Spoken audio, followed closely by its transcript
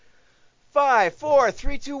Five, four,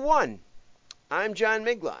 three, two, one. I'm John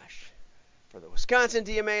Miglosh for the Wisconsin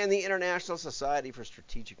DMA and the International Society for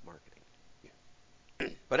Strategic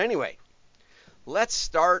Marketing. But anyway, let's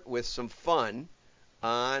start with some fun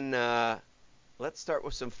from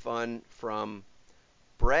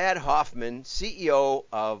Brad Hoffman, CEO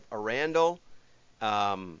of Arandell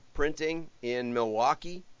Printing in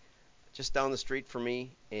Milwaukee, just down the street from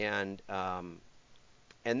me, and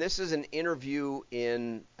this is an interview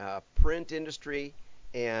in print industry,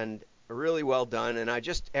 and really well done. And I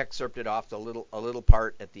just excerpted off a little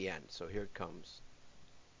part at the end. So here it comes.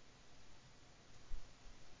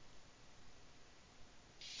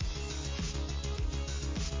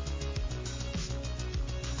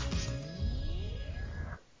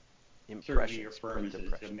 Certainly, your firm is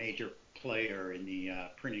a major player in the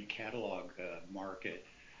printed catalog market.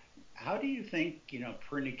 How do you think,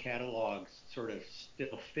 printed catalogs sort of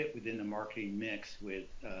still fit within the marketing mix with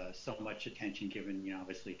so much attention given,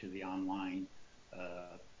 obviously to the online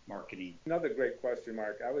marketing? Another great question,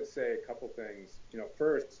 Mark. I would say a couple things.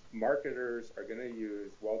 First, marketers are going to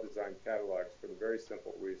use well-designed catalogs for the very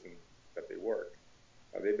simple reason that they work.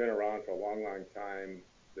 They've been around for a long, long time.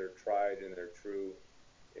 They're tried and they're true,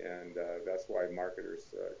 and that's why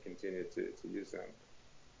marketers continue to use them.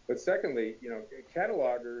 But secondly,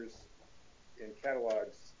 catalogers and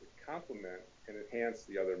catalogs complement and enhance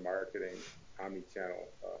the other marketing omni-channel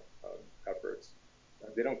efforts.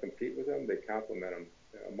 They don't compete with them; they complement them,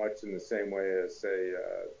 much in the same way as, say,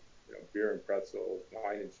 beer and pretzels,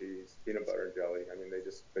 wine and cheese, peanut butter and jelly. I mean, they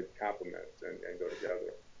complement and go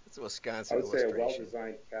together. It's a Wisconsin illustration. I would say a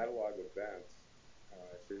well-designed catalog event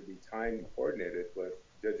should be timed and coordinated with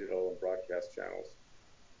digital and broadcast channels.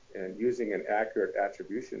 And using an accurate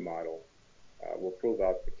attribution model will prove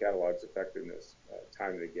out the catalog's effectiveness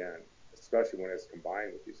time and again, especially when it's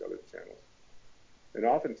combined with these other channels. And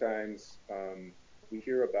oftentimes, we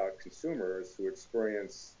hear about consumers who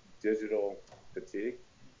experience digital fatigue,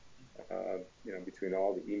 between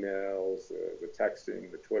all the emails, the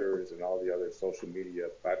texting, the Twitters, and all the other social media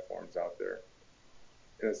platforms out there.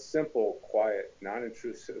 And a simple, quiet,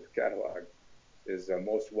 non-intrusive catalog is a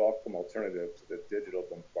most welcome alternative to the digital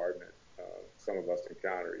bombardment some of us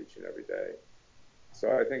encounter each and every day.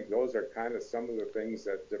 So I think those are kind of some of the things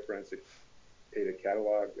that differentiate a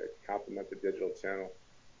catalog, that complement the digital channel.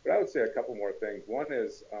 But I would say a couple more things. One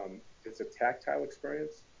is it's a tactile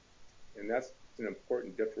experience, and that's an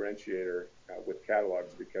important differentiator with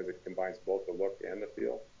catalogs because it combines both the look and the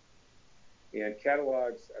feel. And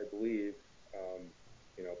catalogs, I believe,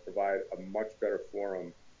 provide a much better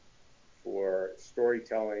forum for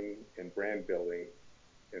storytelling and brand building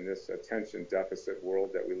in this attention deficit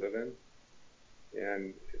world that we live in.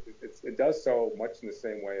 And it does so much in the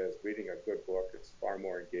same way as reading a good book. It's far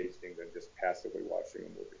more engaging than just passively watching a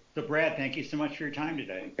movie. So Brad, thank you so much for your time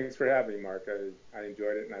today. Thanks for having me, Mark. I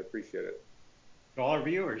enjoyed it and I appreciate it. To all our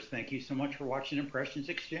viewers, thank you so much for watching Impressions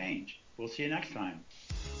Exchange. We'll see you next time.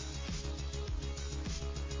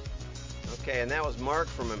 Okay, and that was Mark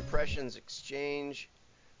from Impressions Exchange,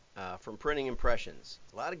 from Printing Impressions.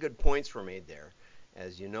 A lot of good points were made there,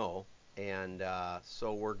 as you know, and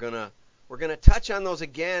so we're gonna touch on those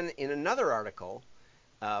again in another article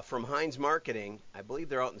from Heinz Marketing. I believe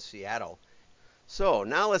they're out in Seattle. So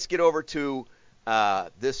now let's get over to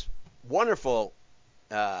this wonderful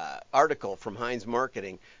article from Heinz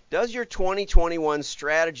Marketing. Does your 2021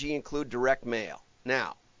 strategy include direct mail?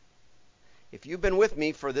 Now, if you've been with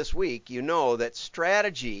me for this week, you know that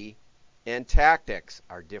strategy and tactics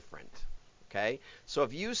are different. Okay? So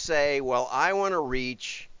if you say, well, I want to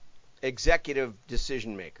reach executive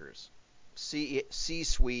decision makers,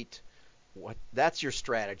 C-suite, that's your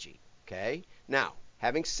strategy. Okay? Now,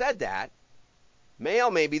 having said that,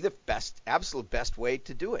 mail may be the absolute best way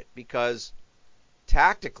to do it because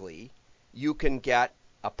tactically you can get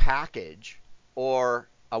a package or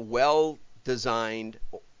a well-designed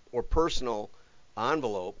or personal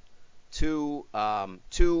envelope to a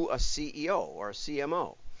CEO or a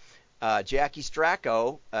CMO. Jackie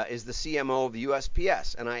Stracco is the CMO of the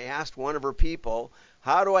USPS, and I asked one of her people,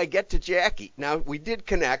 how do I get to Jackie? Now, we did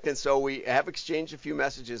connect, and so we have exchanged a few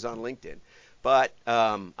messages on LinkedIn. But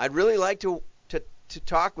I'd really like to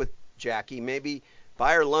talk with Jackie, maybe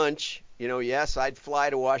buy her lunch. Yes, I'd fly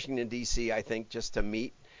to Washington, D.C., I think, just to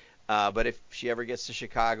meet. But if she ever gets to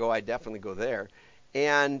Chicago, I'd definitely go there.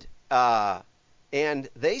 And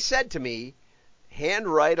they said to me,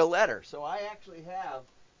 handwrite a letter. So I actually have,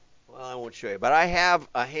 well, I won't show you, but I have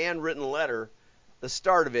a handwritten letter, the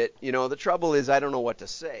start of it. The trouble is I don't know what to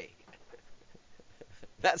say.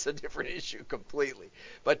 That's a different issue completely.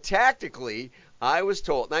 But tactically, I was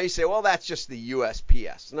told. Now you say, well, that's just the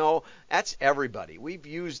USPS. No, that's everybody. We've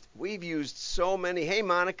used so many. Hey,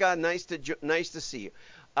 Monica, nice to see you.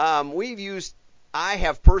 I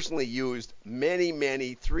have personally used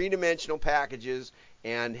many three-dimensional packages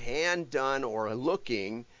and hand done or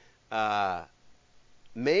looking mailers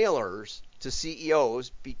to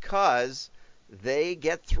CEOs because they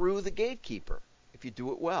get through the gatekeeper if you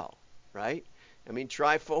do it well, right? I mean,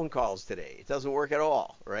 try phone calls today. It doesn't work at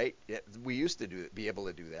all, right? We used to be able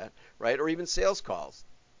to do that, right? Or even sales calls.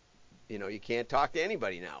 You can't talk to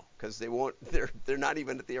anybody now because they won't. They're not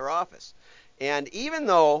even at their office. And even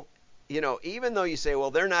though you say,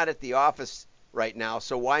 well, they're not at the office right now,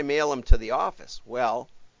 so why mail them to the office? Well,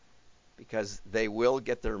 because they will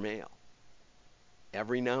get their mail.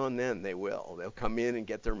 Every now and then they will. They'll come in and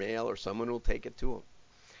get their mail, or someone will take it to them.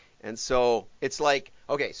 And so it's like,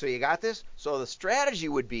 okay, so you got this? So the strategy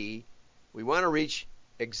would be, we want to reach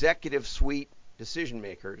executive suite decision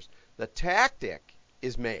makers. The tactic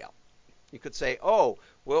is mail. You could say, oh,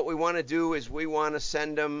 what we want to do is we want to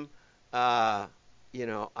send them, I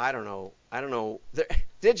don't know.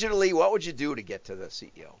 Digitally, what would you do to get to the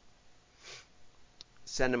CEO?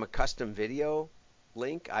 Send them a custom video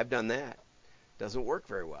link? I've done that. Doesn't work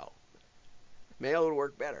very well. Mail would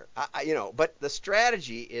work better. But the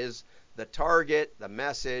strategy is the target, the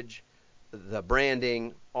message, the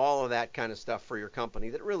branding, all of that kind of stuff for your company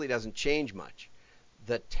that really doesn't change much.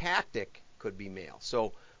 The tactic could be mail.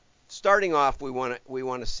 So starting off, we want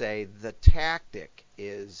to say the tactic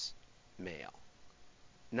is mail,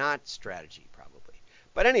 not strategy probably.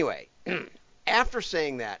 But anyway, after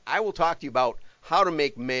saying that, I will talk to you about how to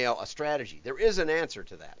make mail a strategy. There is an answer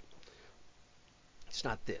to that. It's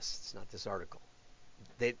not this article.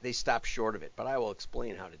 They stop short of it, but I will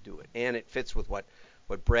explain how to do it. And it fits with what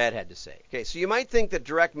Brad had to say. Okay, so you might think that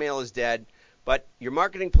direct mail is dead, but your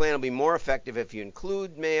marketing plan will be more effective if you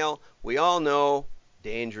include mail. We all know,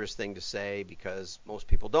 dangerous thing to say because most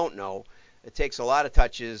people don't know. It takes a lot of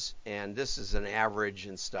touches, and this is an average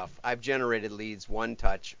and stuff. I've generated leads one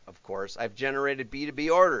touch, of course. I've generated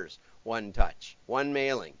B2B orders one touch. One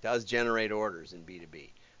mailing does generate orders in B2B,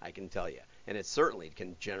 I can tell you. And it certainly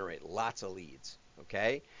can generate lots of leads.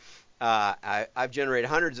 Okay, I've generated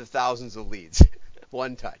hundreds of thousands of leads,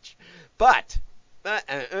 one touch. But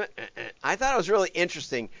I thought it was really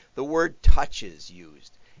interesting the word touches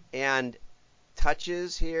used, and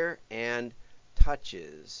touches here and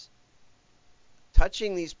touches.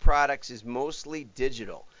 Touching these products is mostly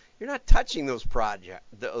digital. You're not touching those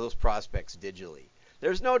prospects digitally.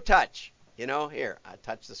 There's no touch. Here, I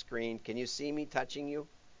touch the screen. Can you see me touching you?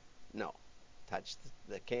 No. Touch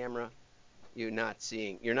the camera. You're not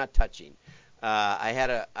touching. I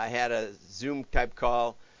had a Zoom type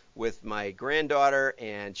call with my granddaughter,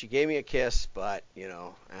 and she gave me a kiss, but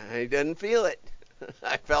I didn't feel it.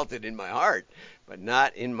 I felt it in my heart, but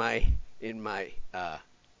not in my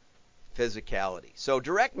physicality. So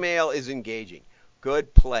direct mail is engaging.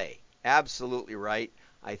 Good play. Absolutely right.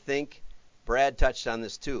 I think Brad touched on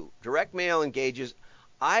this too. Direct mail engages.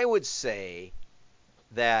 I would say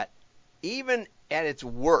that even at its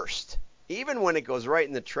worst, even when it goes right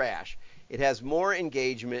in the trash, it has more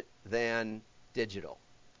engagement than digital.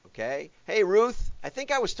 Okay? Hey, Ruth, I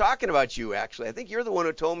think I was talking about you, actually. I think you're the one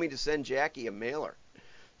who told me to send Jackie a mailer.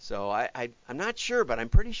 So I'm not sure, but I'm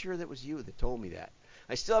pretty sure that was you that told me that.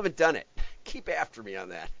 I still haven't done it. Keep after me on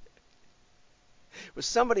that. It was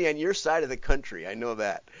somebody on your side of the country. I know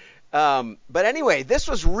that. But anyway, this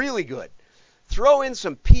was really good. Throw in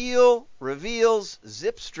some peel, reveals,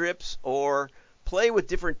 zip strips, or play with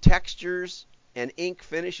different textures and ink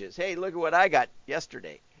finishes. Hey, look at what I got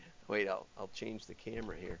yesterday. Wait, I'll change the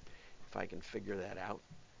camera here if I can figure that out.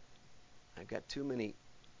 I've got too many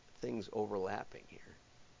things overlapping here.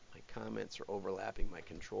 My comments are overlapping my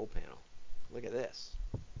control panel. Look at this.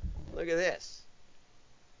 Look at this.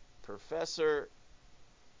 Professor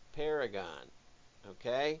Paragon.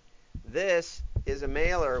 Okay? This is a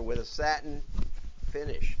mailer with a satin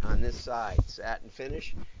finish on this side. Satin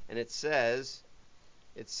finish. And it says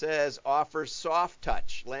offers soft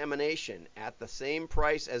touch lamination at the same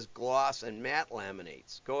price as gloss and matte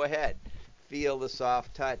laminates. Go ahead. Feel the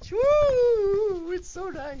soft touch. Woo! It's so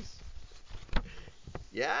nice.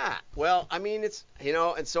 Yeah. Well, I mean, it's,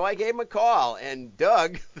 and so I gave him a call, and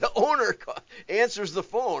Doug, the owner, answers the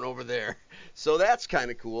phone over there. So that's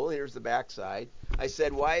kind of cool. Here's the back side. I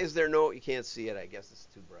said, why is there no, you can't see it. I guess it's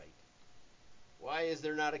too bright. Why is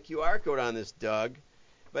there not a QR code on this, Doug?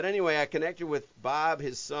 But anyway, I connected with Bob,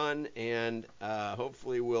 his son, and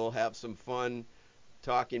hopefully we'll have some fun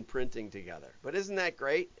talking printing together. But isn't that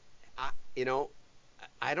great?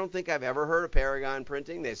 I don't think I've ever heard of Paragon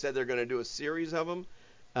Printing. They said they're going to do a series of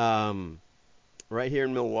them right here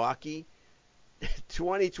in Milwaukee.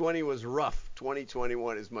 2020 was rough.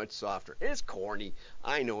 2021 is much softer. It's corny.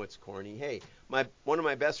 I know it's corny. Hey, one of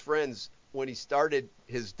my best friends, when he started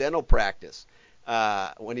his dental practice,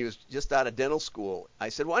 when he was just out of dental school, I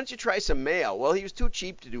said, why don't you try some mail? Well, he was too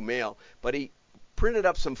cheap to do mail, but he printed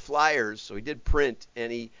up some flyers, so he did print,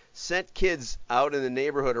 and he sent kids out in the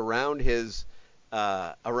neighborhood around his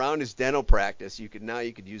dental practice. You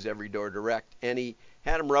could use Every Door Direct, and he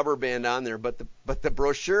had them rubber band on there, but the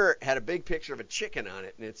brochure had a big picture of a chicken on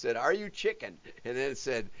it, and it said, "Are you chicken?" And then it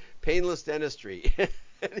said, "Painless dentistry."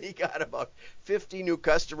 And he got about 50 new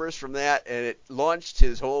customers from that, and it launched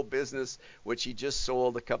his whole business, which he just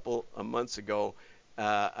sold a couple of months ago.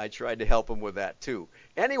 I tried to help him with that too.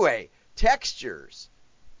 Anyway, textures,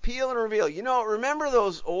 peel and reveal. Remember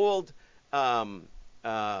those old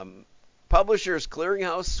Publishers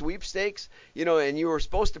Clearinghouse sweepstakes? And you were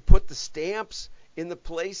supposed to put the stamps in the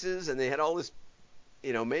places, and they had all this,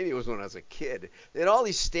 maybe it was when I was a kid. They had all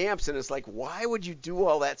these stamps, and it's like, why would you do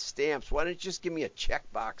all that stamps? Why don't you just give me a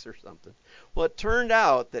checkbox or something? Well, it turned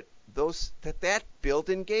out that that built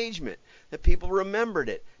engagement, that people remembered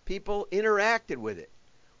it, people interacted with it.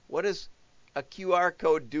 What does a QR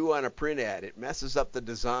code do on a print ad? It messes up the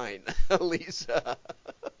design, Lisa.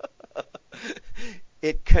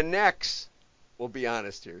 It connects, we'll be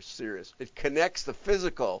honest here, serious. It connects the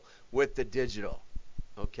physical with the digital,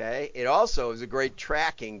 okay? It also is a great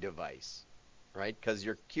tracking device, right? Because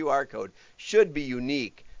your QR code should be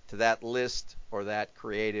unique to that list or that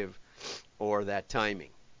creative or that timing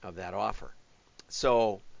of that offer.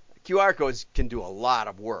 So QR codes can do a lot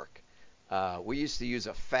of work. We used to use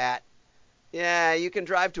you can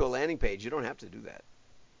drive to a landing page. You don't have to do that.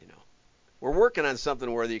 We're working on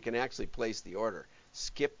something where you can actually place the order,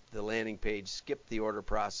 skip the landing page, skip the order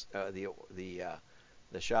process, the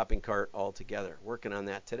shopping cart altogether. Working on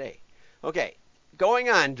that today. Okay, going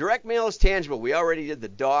on. Direct mail is tangible. We already did the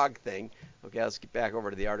dog thing. Okay, let's get back over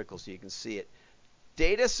to the article so you can see it.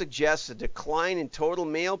 Data suggests a decline in total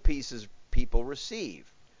mail pieces people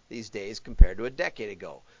receive these days compared to a decade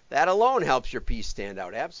ago. That alone helps your piece stand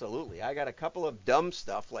out. Absolutely. I got a couple of dumb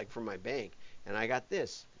stuff like from my bank, and I got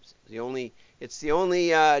this. It's the only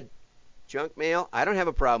junk mail. I don't have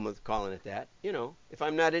a problem with calling it that. If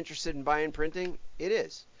I'm not interested in buying printing, it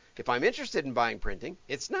is. If I'm interested in buying printing,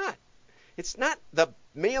 it's not. It's not the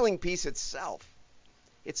mailing piece itself.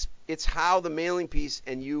 It's how the mailing piece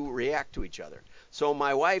and you react to each other. So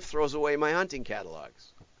my wife throws away my hunting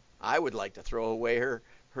catalogs. I would like to throw away her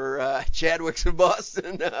Chadwick's of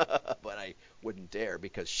Boston, but I wouldn't dare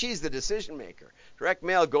because she's the decision maker. Direct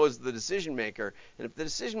mail goes to the decision maker, and if the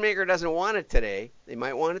decision maker doesn't want it today, they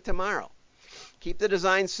might want it tomorrow. Keep the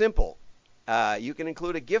design simple. You can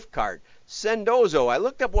include a gift card. Sendozo. I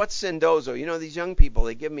looked up what's Sendozo. These young people,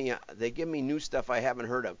 they give me new stuff I haven't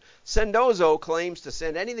heard of. Sendozo claims to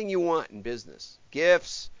send anything you want in business.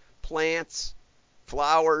 Gifts, plants,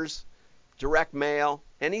 flowers, direct mail,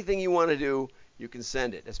 anything you want to do. You can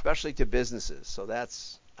send it, especially to businesses. So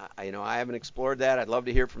that's, I haven't explored that. I'd love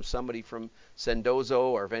to hear from somebody from Sendozo,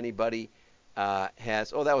 or if anybody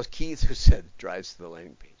has. Oh, that was Keith who said drives to the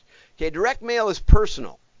landing page. Okay, direct mail is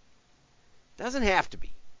personal. Doesn't have to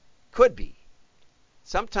be. Could be.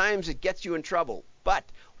 Sometimes it gets you in trouble. But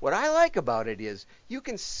what I like about it is you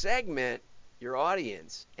can segment your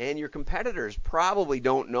audience, and your competitors probably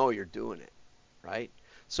don't know you're doing it, right?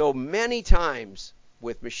 So many times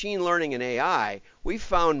with machine learning and AI, we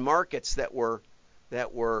found markets that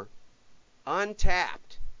were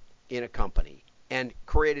untapped in a company and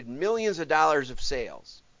created millions of dollars of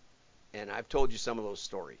sales. And I've told you some of those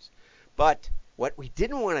stories. But what we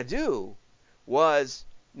didn't want to do was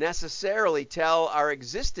necessarily tell our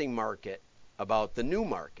existing market about the new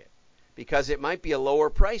market, because it might be a lower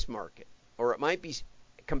price market, or it might be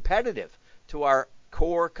competitive to our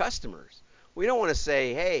core customers. We don't want to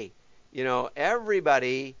say, hey,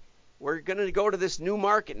 everybody, we're going to go to this new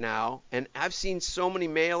market now, and I've seen so many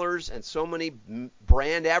mailers and so many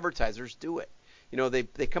brand advertisers do it.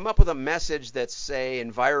 They come up with a message that's, say,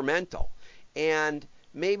 environmental, and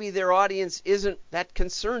maybe their audience isn't that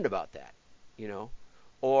concerned about that,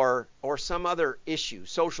 or some other issue,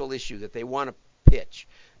 social issue that they want to pitch.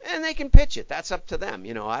 And they can pitch it. That's up to them.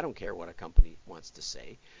 I don't care what a company wants to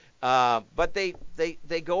say. But they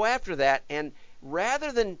go after that, and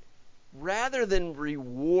rather than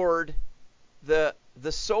reward the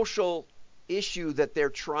social issue that they're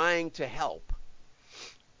trying to help,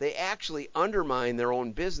 they actually undermine their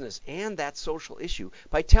own business and that social issue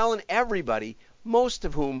by telling everybody, most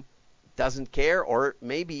of whom doesn't care, or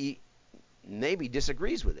maybe maybe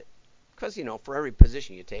disagrees with it. Because, for every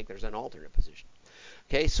position you take, there's an alternate position.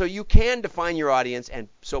 Okay, so you can define your audience, and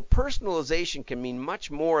so personalization can mean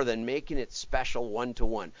much more than making it special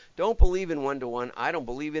one-to-one. Don't believe in one-to-one. I don't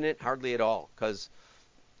believe in it hardly at all, because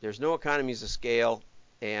there's no economies of scale,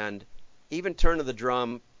 and even turn of the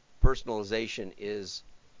drum personalization is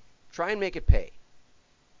try and make it pay.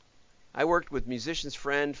 I worked with Musician's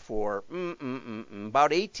Friend for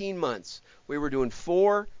about 18 months. We were doing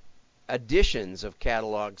 4 editions of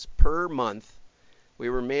catalogs per month. We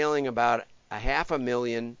were mailing about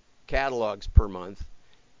 500,000 catalogs per month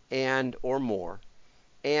or more.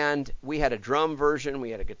 And we had a drum version, we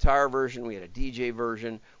had a guitar version, we had a DJ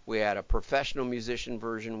version, we had a professional musician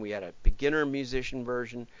version, we had a beginner musician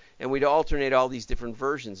version, and we'd alternate all these different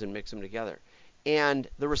versions and mix them together. And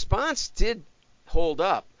the response did hold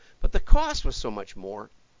up, but the cost was so much more.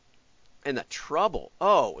 And the trouble,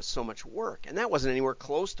 it was so much work. And that wasn't anywhere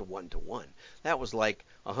close to one-to-one. That was like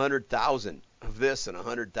 100,000 of this and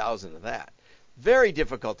 100,000 of that. Very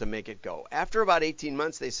difficult to make it go. After about 18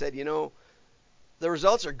 months, they said, the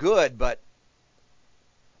results are good, but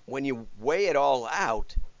when you weigh it all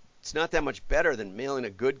out, it's not that much better than mailing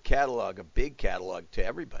a good catalog, a big catalog to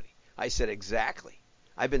everybody. I said, exactly.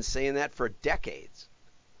 I've been saying that for decades.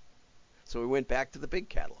 So we went back to the big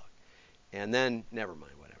catalog. And then, never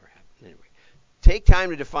mind whatever happened. Anyway, take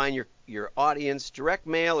time to define your audience. Direct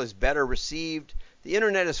mail is better received. The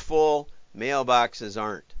internet is full. Mailboxes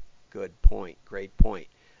aren't. Good point. Great point.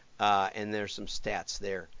 And there's some stats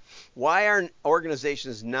there. Why are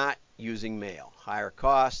organizations not using mail? Higher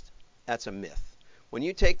cost. That's a myth. When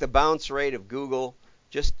you take the bounce rate of Google,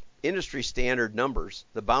 just industry standard numbers,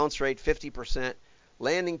 the bounce rate 50%.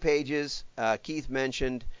 Landing pages, Keith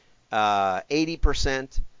mentioned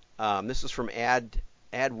 80%. This is from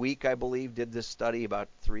Ad Week, I believe, did this study about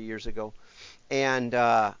 3 years ago. And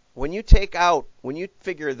when you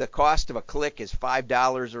figure the cost of a click is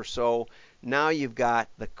 $5 or so, now you've got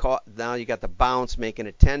the bounce making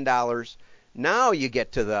it $10. Now you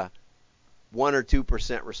get to the 1 or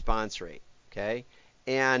 2% response rate. Okay,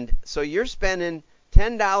 and so you're spending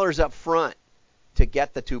 $10 up front to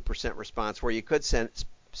get the 2% response, where you could spend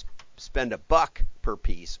 $1 per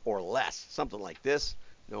piece or less, something like this.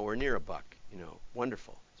 Nowhere near $1.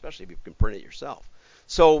 Wonderful, especially if you can print it yourself.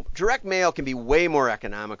 So direct mail can be way more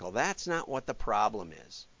economical. That's not what the problem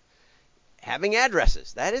is. Having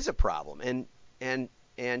addresses, that is a problem. And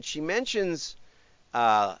she mentions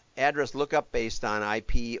address lookup based on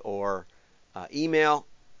IP or email.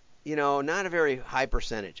 Not a very high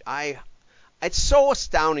percentage. It's so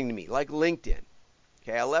astounding to me, like LinkedIn.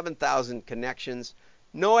 Okay, 11,000 connections,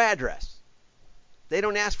 no address. They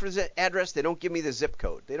don't ask for the address. They don't give me the zip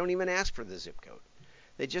code. They don't even ask for the zip code.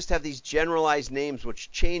 They just have these generalized names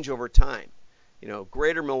which change over time.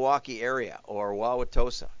 Greater Milwaukee area or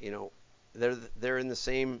Wauwatosa. They're in the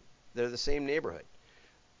same neighborhood.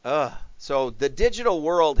 So the digital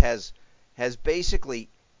world has basically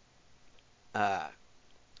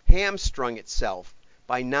hamstrung itself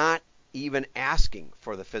by not even asking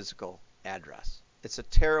for the physical address. It's a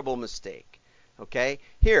terrible mistake. Okay?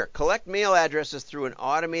 Here, collect mail addresses through an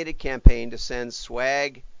automated campaign to send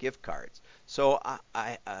swag gift cards. So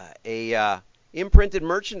a imprinted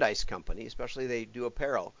merchandise company, especially they do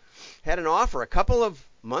apparel, had an offer a couple of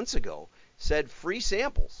months ago, said free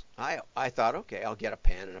samples. I thought, okay, I'll get a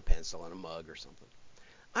pen and a pencil and a mug or something.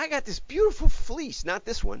 I got this beautiful fleece, not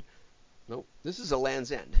this one. Nope, this is a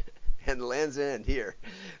Land's End. And Land's End here.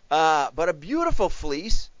 But a beautiful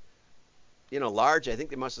fleece, large. I think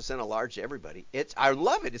they must have sent a large to everybody. I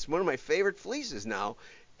love it. It's one of my favorite fleeces now.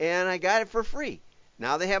 And I got it for free.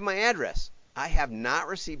 Now they have my address. I have not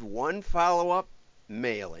received one follow-up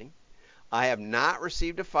mailing. I have not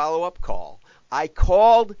received a follow-up call. I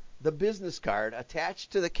called the business card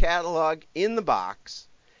attached to the catalog in the box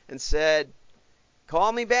and said,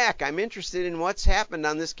 call me back. I'm interested in what's happened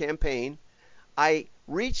on this campaign. I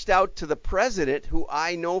reached out to the president, who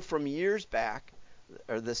I know from years back,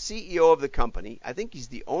 or the CEO of the company. I think he's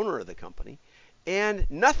the owner of the company. And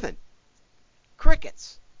nothing.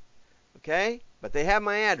 Crickets. Okay? But they have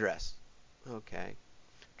my address. Okay.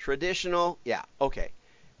 Traditional. Yeah. Okay.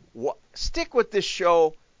 Stick with this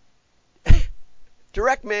show.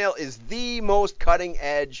 Direct mail is the most cutting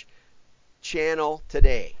edge channel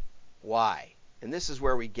today. Why? And this is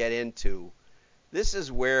where we get into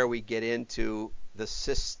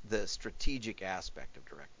the strategic aspect of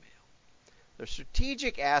direct mail. The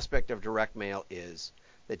strategic aspect of direct mail is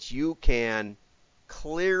that you can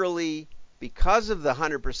clearly, because of the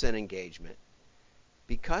 100% engagement,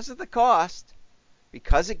 because of the cost,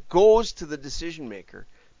 because it goes to the decision maker,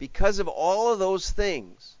 because of all of those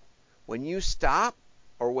things, when you stop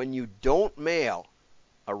or when you don't mail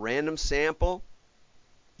a random sample,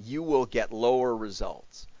 you will get lower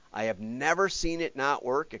results. I have never seen it not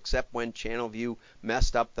work except when Channelview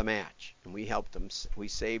messed up the match, and we helped them. We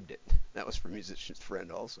saved it. That was from Musician's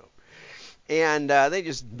Friend also. And they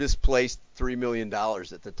just misplaced $3 million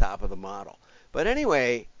at the top of the model. But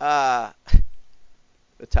anyway, the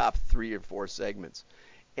top 3 or 4 segments.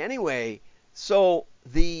 Anyway, so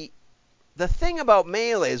the thing about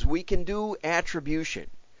mail is we can do attribution.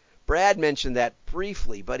 Brad mentioned that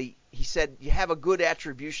briefly, but he said you have a good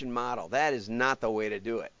attribution model. That is not the way to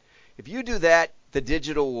do it. If you do that, the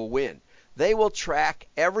digital will win. They will track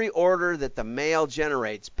every order that the mail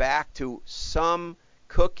generates back to some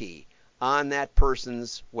cookie on that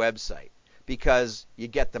person's website. Because you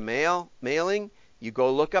get the mailing, you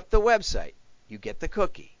go look up the website, you get the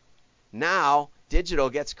cookie. Now, digital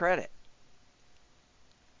gets credit.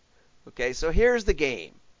 Okay, so here's the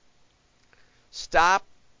game. Stop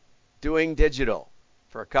doing digital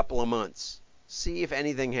for a couple of months. See if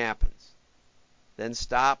anything happens. Then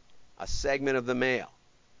stop a segment of the mail.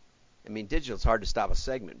 I mean, digital, it's hard to stop a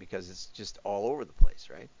segment because it's just all over the place,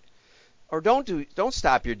 right? Or don't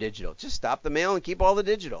stop your digital. Just stop the mail and keep all the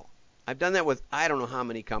digital. I've done that with I don't know how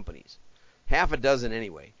many companies. Half a dozen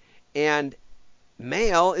anyway. And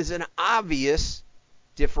mail is an obvious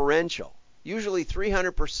differential. Usually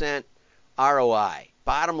 300% ROI.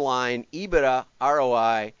 Bottom line, EBITDA,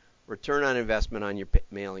 ROI, return on investment on your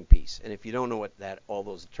mailing piece. And if you don't know what all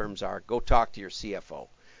those terms are, go talk to your CFO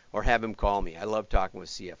or have him call me. I love talking with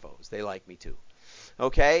CFOs. They like me too.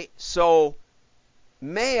 Okay, so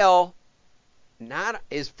mail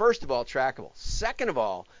is first of all trackable. Second of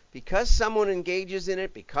all, because someone engages in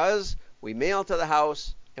it, because we mail to the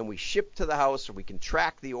house and we ship to the house, or we can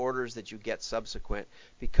track the orders that you get subsequent,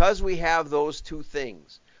 because we have those two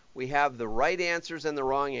things, we have the right answers and the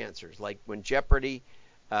wrong answers. Like when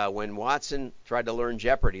when Watson tried to learn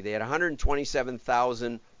Jeopardy, they had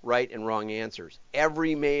 127,000 right and wrong answers.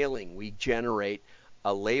 Every mailing, we generate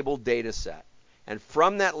a labeled data set. And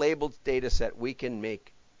from that labeled data set, we can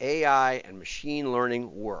make AI and machine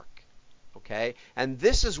learning work. Okay? And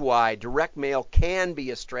this is why direct mail can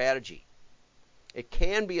be a strategy. It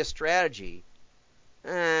can be a strategy.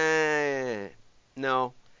 No.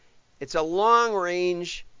 It's a long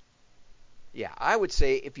range. Yeah, I would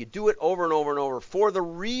say if you do it over and over and over for the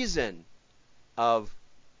reason of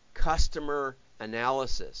customer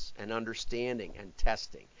analysis and understanding and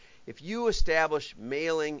testing. If you establish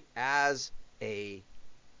mailing as a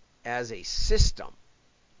system,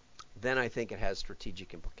 then I think it has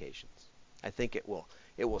strategic implications. I think it will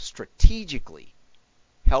strategically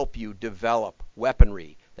help you develop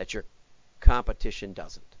weaponry that your competition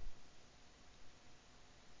doesn't.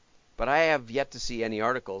 But I have yet to see any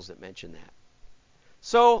articles that mention that.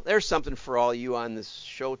 So there's something for all you on this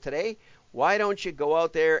show today. Why don't you go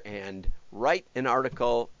out there and write an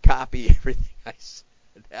article, copy everything I said.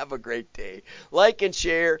 Have a great day. Like and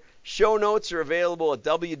share. Show notes are available at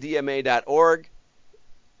wdma.org.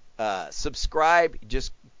 Subscribe.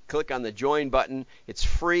 Just click on the join button. It's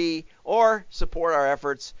free. Or support our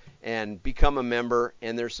efforts and become a member.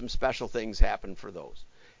 And there's some special things happen for those.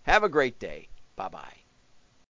 Have a great day. Bye-bye.